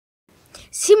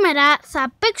Σήμερα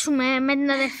θα παίξουμε με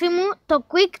την αδερφή μου το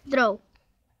Quick Draw.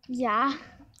 Γεια.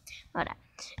 Ωραία.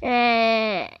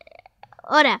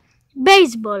 Ωραία.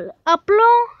 Baseball. Απλό,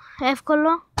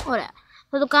 εύκολο. Ωραία.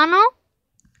 Θα το κάνω.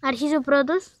 Αρχίζω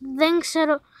πρώτος. Δεν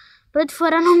ξέρω. Πρώτη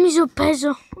φορά νομίζω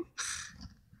παίζω.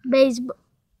 Baseball.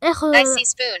 Έχω... I see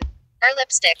spoon, or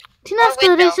lipstick, Τι είναι or αυτό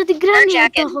ρε, windmill, στο την or κράνια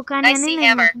το jacket. έχω κάνει. I αν see είναι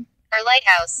hammer, εύκολο. or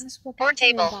lighthouse, or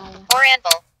table, or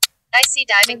anvil. I see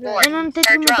diving board, Έναν or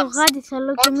τέτοιο με το drums, γάτι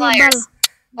θέλω or και μια pliers,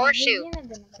 μπάλα. or shoe.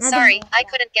 Sorry, I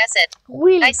couldn't guess it.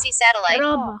 Wheel. I see satellite.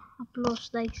 Ρόμπα. Απλώς,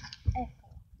 εντάξει.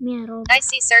 Μια ρόμπα. I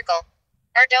see circle,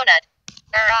 or donut,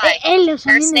 or eye, Έλεος,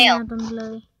 αν or είναι snail. δυνατόν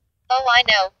δηλαδή. Oh, I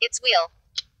know, it's wheel.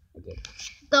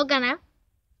 Το έκανα.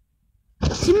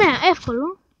 Σήμερα, εύκολο.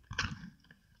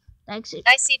 Εντάξει.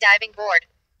 I see diving board.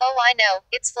 Oh, I know,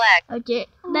 it's flag. Οκ.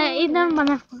 Ναι, ήταν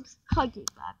πανεύκολο. Hockey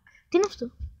puck. Τι είναι αυτό?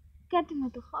 Κάτι με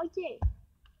το hockey.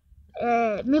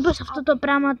 Μήπως αυτό το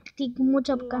πράγμα, την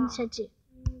κουμούτσα που κάνεις έτσι.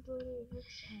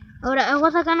 Ωραία,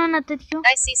 εγώ θα κάνω ένα τέτοιο.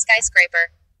 I see skyscraper,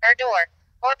 or door,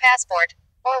 or passport,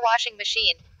 or washing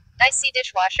machine. I see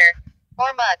dishwasher, or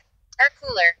mug, or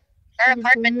cooler, or Την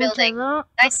apartment κουμούτσα building. εδώ.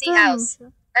 I Αυτό see house,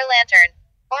 είναι. or lantern,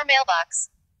 or mailbox,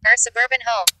 or suburban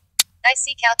home. I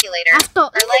see calculator, Αυτό,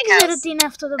 or δεν ξέρω lighthouse, τι είναι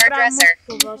αυτό το or πράγμα. dresser.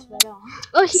 Ποδόσφαιρο.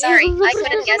 Όχι, Sorry, εγώ I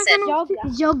couldn't guess it.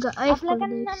 Γιόγκα, Απλά εύκολο.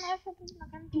 κάνει εντάξει. έναν έφοπο να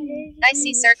κάνει και I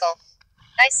see circle.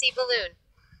 I see balloon,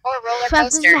 or roller Αυτός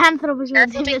coaster, είναι άνθρωπος. or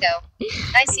δηλαδή. flamingo.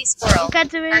 I see squirrel,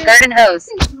 Κάτσε με. or garden hose.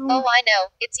 Oh, I know,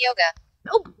 it's yoga.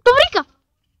 Το βρήκα!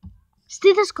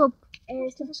 Στήθοσκοπ.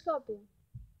 Στεθοσκόπιο.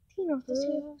 Τι είναι αυτό? Το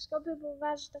στεθοσκόπιο που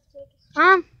βάζεις τα αυτιά και Α,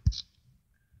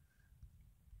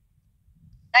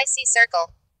 I see circle,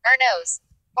 or nose,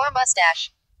 or mustache,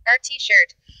 or t-shirt.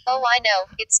 Oh, I know,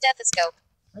 it's stethoscope.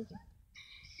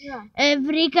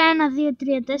 βρήκα 1, 2,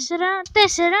 3, 4.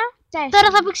 4. Τώρα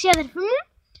θα παίξει η αδερφή μου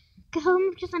και θα δούμε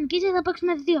ποιος θα νικήσει. Θα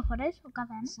παίξουμε 2 φορές ο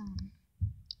καθένας.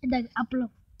 Εντάξει, απλό.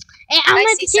 Άμα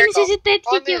I see τυχαίνεις circle, εσύ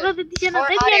τέτοιο or και εγώ moon, δεν τυχαίνω or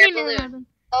τέτοιο, hot δεν air είναι balloon. δυνατόν.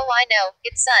 Oh, I know,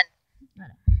 it's sun.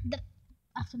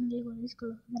 Αυτό είναι λίγο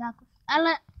δύσκολο, δράκος.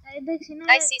 Αλλά εντάξει είναι...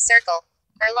 I see circle,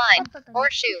 or line, or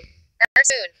shoe, or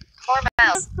spoon, or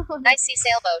mouse. I see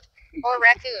sailboat, or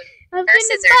raccoon, Αυτό or είναι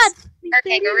scissors, bad. or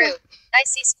kangaroo. I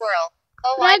see squirrel.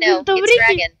 Oh, I know, Το it's βρήκε.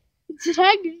 dragon.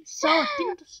 Dragon. Σο, τι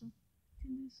είναι το σο?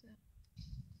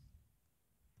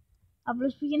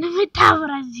 Απλώς πήγαινε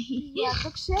μετάφραση. το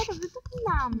ξέρω, δεν το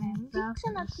θυμάμαι. Μου έχει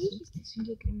ξανατύχει στη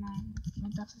συγκεκριμένη.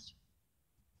 Μετάφραση.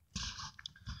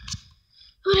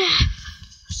 Ωραία.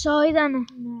 Σο ήτανε.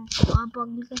 Ναι. Από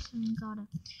αγγλικά σε ελληνικά, ωραία.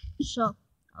 Σο.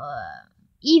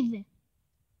 Είδε.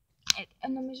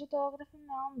 Νομίζω το έγραφε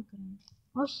με όμικρον.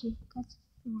 Όχι, κάτσε.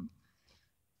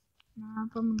 Να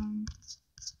πάμε να...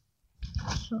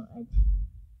 Σο, έτσι.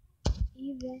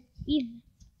 Είδε. Είδε.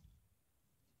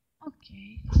 Οκ.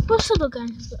 Πώς θα το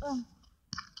κάνεις αυτό?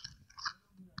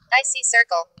 I see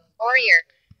circle, or ear,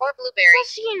 or blueberry,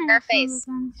 Πώς γίνεται or αυτό να face,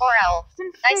 το κάνεις? or owl.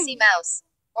 I see mouse,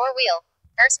 or wheel,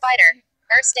 or spider,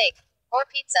 or steak, or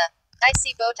pizza. I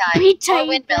see bow tie, Pizza or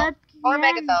windmill, είπα, or ναι.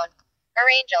 megaphone, or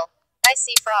angel. I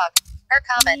see frog, or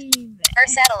comet, Είδε. or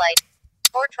satellite,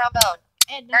 or trombone,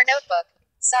 or notebook.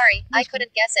 Sorry, I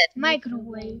couldn't guess it.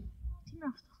 Microwave. Τι είναι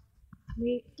αυτό?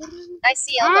 I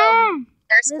see elbow,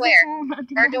 or Δεν square, το έχω να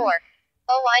την or κάνω. door.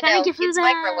 Oh, I Κάνε know, και αυτό it's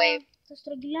microwave. το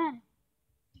στρογγυλάρι.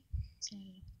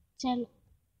 Τσέλο.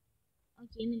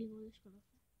 Οκ, είναι λίγο δύσκολο.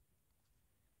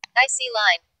 I see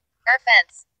line, or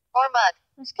fence, or mug.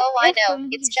 Oh, I know,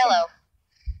 it's cello.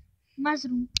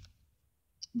 Mushroom.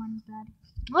 Μανιτάρι.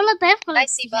 Όλα τα εύκολα. I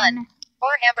see bun,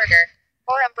 or hamburger,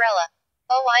 or umbrella.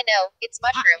 Oh, I know, it's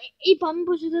mushroom. Είπα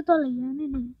μήπως δεν το έλεγε.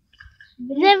 Ναι.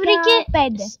 Δεν βρήκε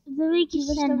 5. Δεν βρήκε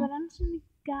Στο ένα. βράδυ σου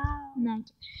νικάω. Ναι.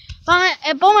 Πάμε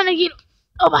επόμενο γύρο.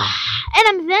 Οπα.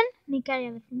 1-0. Νικάει η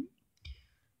αδερφή μου.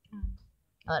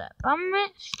 Ωραία. Πάμε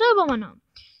στο επόμενο.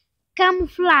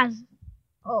 Καμουφλάζ.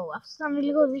 Αυτό θα είναι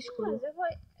λίγο δύσκολο.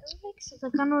 Θα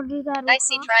κάνω λίγα ρούχα. I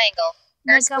see triangle,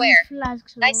 με or square. καμουφλάζ,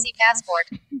 ξέρω I εγώ. see passport,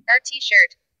 or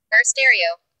t-shirt, or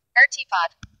stereo, or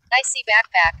teapot. I see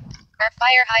backpack, or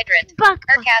fire hydrant, or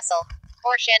Backpack. castle,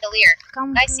 or chandelier.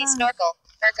 I see Καμουφλάζ. snorkel,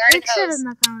 or Δεν garden ξέρω hose,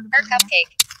 να κάνω or το πράγμα.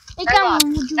 cupcake, or Κάνω lock.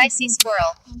 μου I see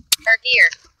squirrel, or gear,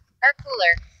 or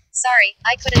cooler. Sorry,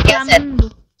 I couldn't guess it.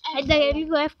 Εντάξει,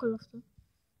 λίγο εύκολο αυτό.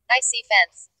 I see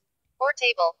fence, or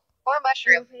table, or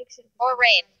mushroom, or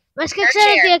rain, Βασικά or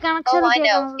ξέρω τι chair. έκανα, Oh, ξέρω I τι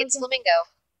know, έκανα. it's flamingo.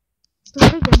 Στο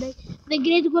βρήκα, εντάξει. The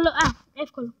Great Wall.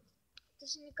 Εύκολο.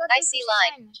 I see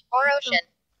line, or ocean,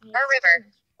 or river,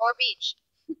 or beach.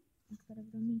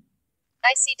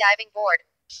 I see diving board.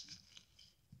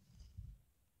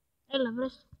 Έλα,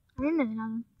 βρες. Δεν είναι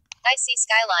δυνατόν. I see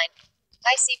skyline.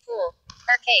 I see pool,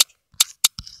 or cake.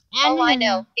 Oh, I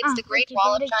know. It's the Great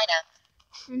Wall of China.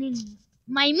 Δεν είναι.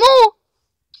 Μαϊμού!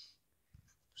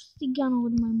 Τι κάνω εγώ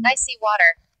τη μαϊμού. I see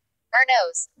water. Her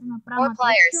nose. Ένα Or πράγμα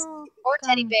pliers. τέτοιο. Or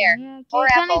teddy Κάνουμε bear. ταινία Or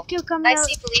και κάνει apple. και ο I καμιά.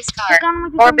 see police Και car. κάνουμε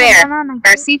και Or καμιά bear. μπανάνα.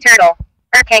 Or sea turtle.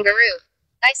 Or kangaroo.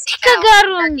 I see cow.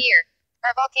 Kangaroo. Or deer.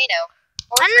 Or volcano.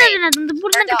 Or Αν είναι train. δυνατόν, δεν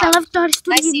μπορεί Or να dog. καταλάβει το I see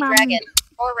αριστούργημά μου. dragon.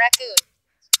 Or raccoon.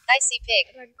 I see pig.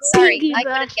 Sorry, Piggy I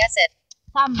couldn't guess it.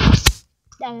 Πάμε.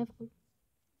 Ήταν εύκολο.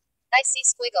 I see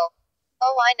squiggle.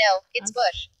 Oh, I know. It's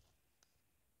bush.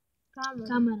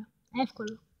 Κάμερα.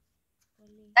 Εύκολο.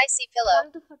 I see pillow.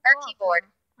 Or keyboard.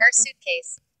 Or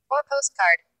suitcase. Or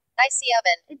postcard. I see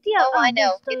oven. Oh, I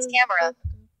know. It's camera.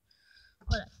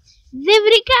 Ωραία. Δεν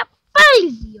βρήκα πάλι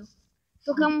δύο.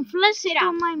 Το καμουφλάζ και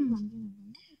το μαϊμού.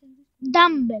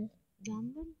 Ντάμπελ.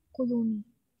 Κουδούνι.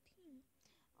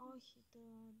 Όχι, το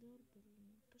ντόρμπελ.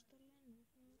 Πώς το λένε.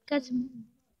 Κάτσε μου.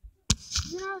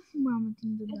 Δεν θυμάμαι τι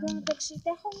είναι το Εδώ ντάμπελ. μεταξύ τα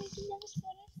έχω δει χιλιάδες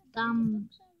φορές. Ντάμπελ.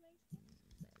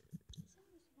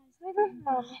 Δεν το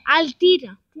θυμάμαι.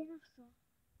 Αλτήρα. Τι είναι αυτό.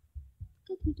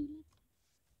 Κάτι το λέτε.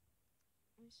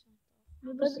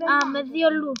 Α, με δύο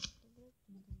λου.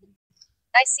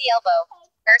 I see elbow.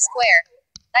 Or square.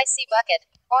 I see bucket.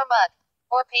 Or mug.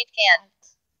 Or paint can.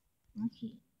 Όχι.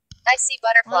 I see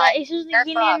Ωραία, butterfly. ίσως δεν Or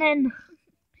γίνει frog. ένα.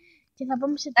 Και θα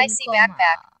πάμε σε I see τελικό.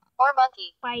 backpack. Or monkey.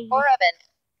 Πάει. Or oven.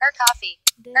 Or coffee.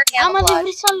 Or Άμα δεν camouflage.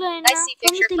 βρεις άλλο ένα, I see πάμε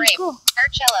picture frame. τελικό. Or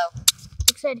cello.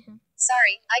 Το ξέρεις.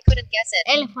 Sorry, I couldn't guess it.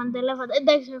 Elephant.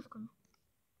 Εντάξει, εύκολο.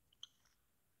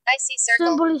 I see Στον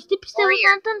circle. υπολογιστή πιστεύω Or ότι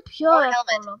ear. ήταν πιο Or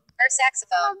helmet. εύκολο. Or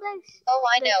saxophone. Εντάξει. Oh,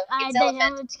 I know. Α, It's εντάξει, elephant.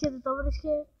 άμα έτσι και δεν το βρεις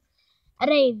και...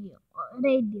 Radio.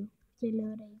 Radio. Και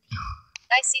λέω radio.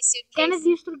 I see Κάνε suitcase.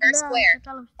 δύο Or στρογγυλά. square.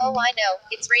 Κατάλαβες. Oh, I know.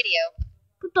 It's radio.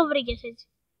 Πού το βρήκες έτσι.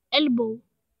 Elbow.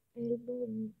 Elbow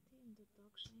είναι. Τι είναι το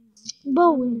τόξο.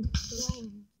 Bow είναι.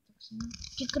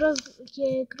 Και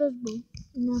crossbow.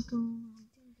 Είναι το...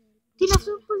 Τι είναι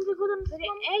αυτό που λεγόταν.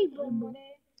 Elbow, μωρέ.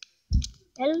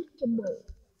 L και bow.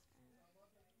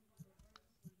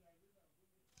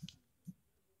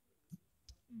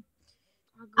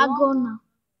 Αγκώνα.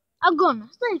 Αγκώνα.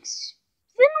 Εντάξει.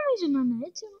 Δεν νομίζω να είναι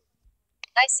έτσι.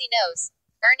 I see nose.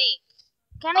 Or knee.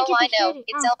 Κάνε Oh, και I το know. χέρι.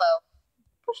 It's Α, elbow.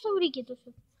 πώς το βρήκε τόσο.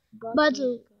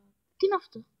 Battle. Τι είναι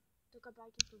αυτό. Το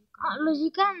καπάκι του. Α,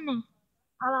 λογικά ναι.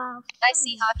 Αλλά I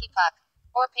see hockey puck.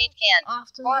 Or paint can.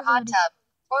 αυτό Or δεν το hot βρήκα. tub.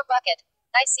 Or bucket.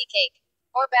 I see cake.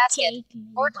 Or basket. Cake,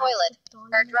 Or basket, toilet.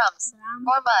 toilet, Or drums. drum.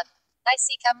 Or mug. I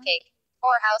see cupcake.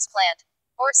 Or house plant.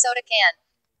 Or soda can.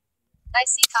 I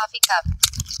see coffee cup.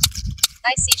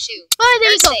 I see shoe. Πάμε Or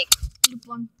τελικό. steak.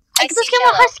 Λοιπόν. I Εκτός see και άμα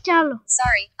cello. χάσει κι άλλο.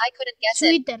 Sorry, I couldn't guess it.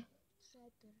 Sweater.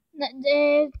 Ναι,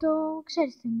 το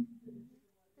ξέρεις τι είναι.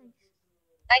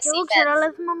 I Κι see εγώ ξέρω, αλλά fence.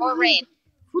 δεν θυμάμαι Or τι rain. είναι.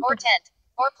 Or Φούτερ. tent.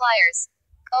 Or pliers.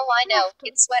 Oh, I know. αυτό.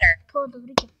 It's sweater. Πω, το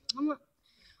βρήκε.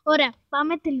 Ωραία,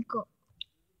 πάμε τελικό.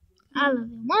 Άλλα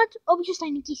δύο μάτς. Όποιος θα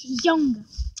νικήσει γιόγκα.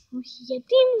 Όχι,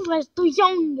 γιατί μου βάζει το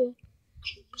γιόγκα.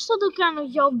 Πώς θα το κάνω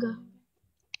γιόγκα.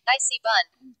 I see bun.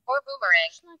 Or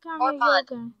boomerang. Πώς να κάνω Or pond.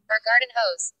 γιόγκα. Or garden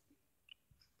hose.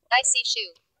 I see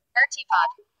shoe. Or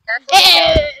teapot. Or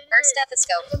flamingo. Or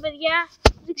stethoscope. Παιδιά,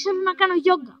 δεν ξέρω να κάνω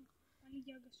γιόγκα.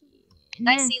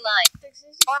 I see line.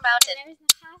 Or mountain.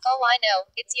 Oh, I know.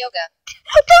 It's yoga.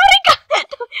 Το βρήκα!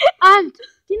 Ant.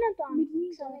 Τι είναι το ant?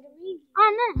 Α,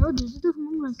 ναι, όντως, δεν το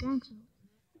θυμάμαι να κάνω.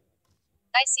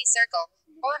 I see circle.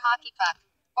 Or hockey puck.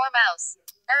 Or mouse.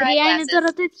 Or Τρία είναι τώρα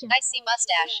eyeglasses. τέτοια. I see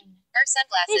mustache. Or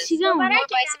sunglasses. σιγά μου. Or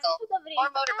bicycle. Or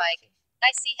motorbike.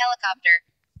 I see helicopter.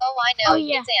 Oh, I know. Oh,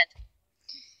 yeah. It's ant.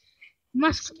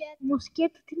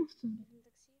 Μοσκέτο, τι είναι αυτό?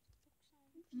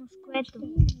 Μοσκέτο.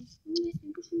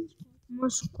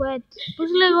 Μοσκέτο. Πώς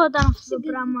λεγόταν αυτό το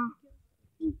πράγμα?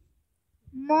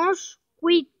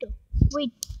 Μοσκίτο.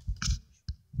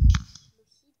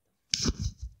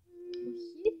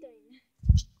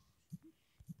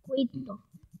 Κουίτο.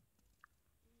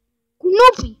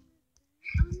 Κουνούπι.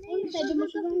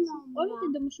 Όλα τα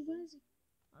ντομοσουβάζει.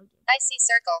 I see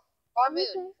circle. Or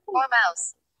moon. Or mouse.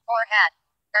 Or hat.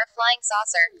 Or flying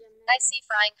saucer. I see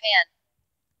frying pan.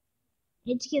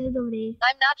 Έτσι και δεν το βρει.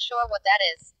 I'm not sure what that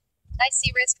is. I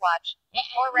see wristwatch.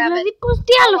 Or rabbit. Δηλαδή πώς,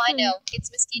 τι άλλο Oh, I θέλει? know. It's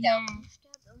mosquito.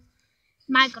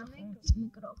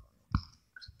 Μικρόφωνο.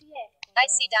 I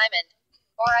see diamond.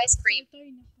 Or ice cream.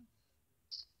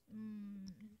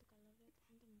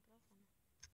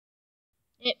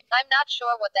 I'm not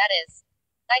sure what that is.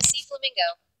 I see flamingo.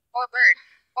 Or bird.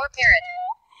 Or parrot.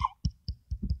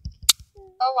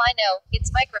 Oh, I know.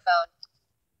 It's microphone.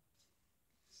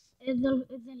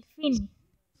 Δελφίνι.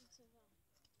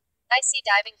 I see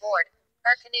diving board.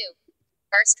 Or canoe.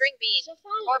 Or string bean.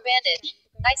 Or bandage.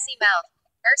 I see mouth.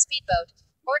 Or speedboat.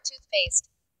 Or toothpaste.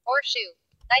 or shoe.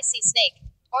 I see snake,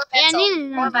 or pencil,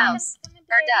 or mouse,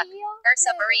 or duck, or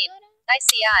submarine. I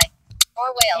see eye, or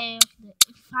whale.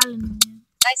 Φάλαινε.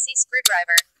 I see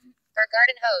screwdriver, or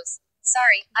garden hose.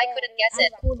 Sorry, I couldn't guess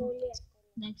it.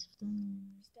 Εντάξει, αυτό είναι.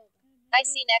 I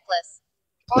see necklace,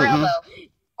 or elbow,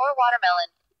 or watermelon,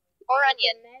 or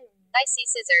onion. I see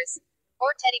scissors, or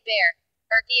teddy bear,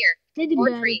 or gear, Δεν την or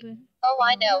πέρα, tree. είπε. Oh,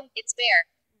 I know, it's bear.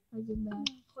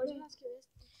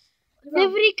 Δεν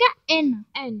βρήκα ένα.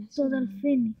 Το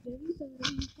δελφίνι.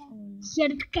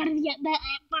 Χέρι καρδιά.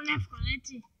 Πανεύκολα,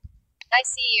 έτσι. I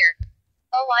see ear.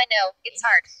 Oh, I know, it's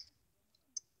heart.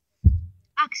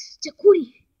 Άξ, τσεκούρι.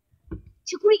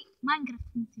 Τσεκούρι. Minecraft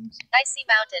μου θύμισε. I see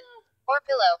mountain, or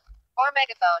pillow, or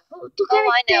megaphone. Το Oh, έκανε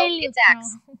I know, τέλειο. it's axe.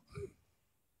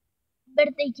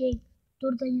 Birthday cake.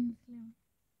 Τούρτα για να φλέω.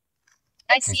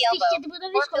 I see elbow, τίποτα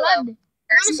or δύσκολο, pillow, άντε.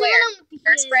 or Μόνο σε square, μένα μου τυχε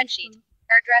or spreadsheet,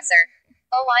 or dresser.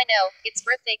 Oh, I know, it's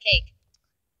birthday cake.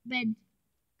 Bed.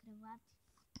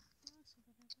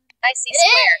 I see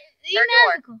square, or Είναι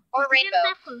door, άδικο. or Αυτό είναι rainbow,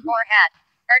 εύκολο. or hat,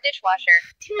 or dishwasher.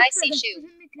 Τι να I see κάνω, shoe, αυτό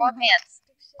είναι or κρεβάτι. pants,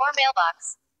 or mailbox,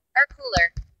 or cooler,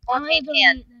 or Άμα paint δεν το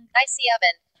can. βρει, I see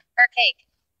oven, or cake,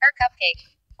 or cupcake,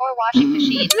 or washing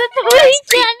machine, Δεν το or βρει ice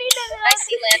cream. καν, είναι I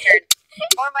see lantern,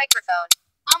 or microphone.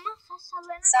 Άμα θα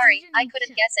σαβαίνω. Sorry, I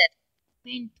couldn't guess it.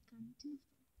 Paint.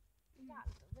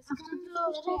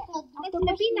 Αυτό πρέπει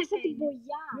να είναι την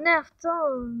μπογιά. Ναι, αυτό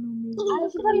νομίζω. Αλλά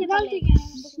αυτό θα βάλτε για να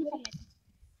δώσει μια παλέτα.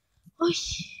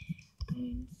 Όχι.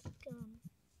 Κάνω.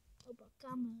 Όπα,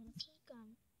 κάμερα. Ποιος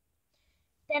κάνω.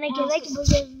 Τένα και δέκα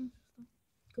μπογιάζουν.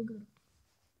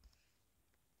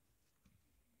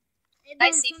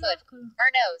 I see foot, or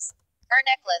nose, or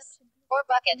necklace, or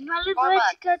bucket, Βάλε or εδώ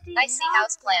έτσι mug. κάτι. I see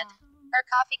house plant, or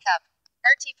coffee cup,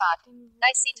 or teapot.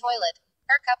 I see toilet,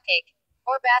 or cupcake,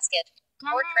 or basket,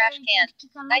 or trash can.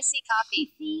 I see coffee,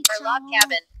 or log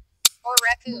cabin, or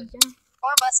raccoon,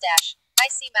 or mustache. I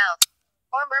see mouth,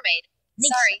 or mermaid.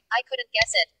 Sorry, I couldn't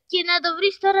guess it. Και να το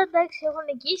βρεις τώρα, εντάξει, έχω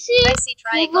νικήσει. I see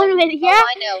triangle. Λοιπόν, παιδιά,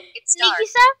 Oh, I know, it's star.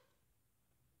 νίκησα.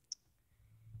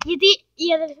 Γιατί η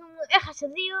αδερφή μου έχασε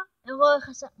 2, εγώ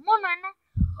έχασα μόνο 1.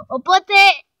 Οπότε,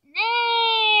 ναι!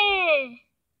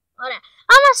 Ωραία.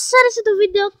 Άμα σας άρεσε το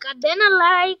βίντεο, κάντε ένα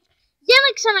like για να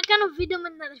ξανακάνω βίντεο με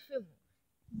την αδερφή μου.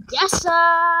 Γεια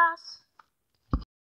σας!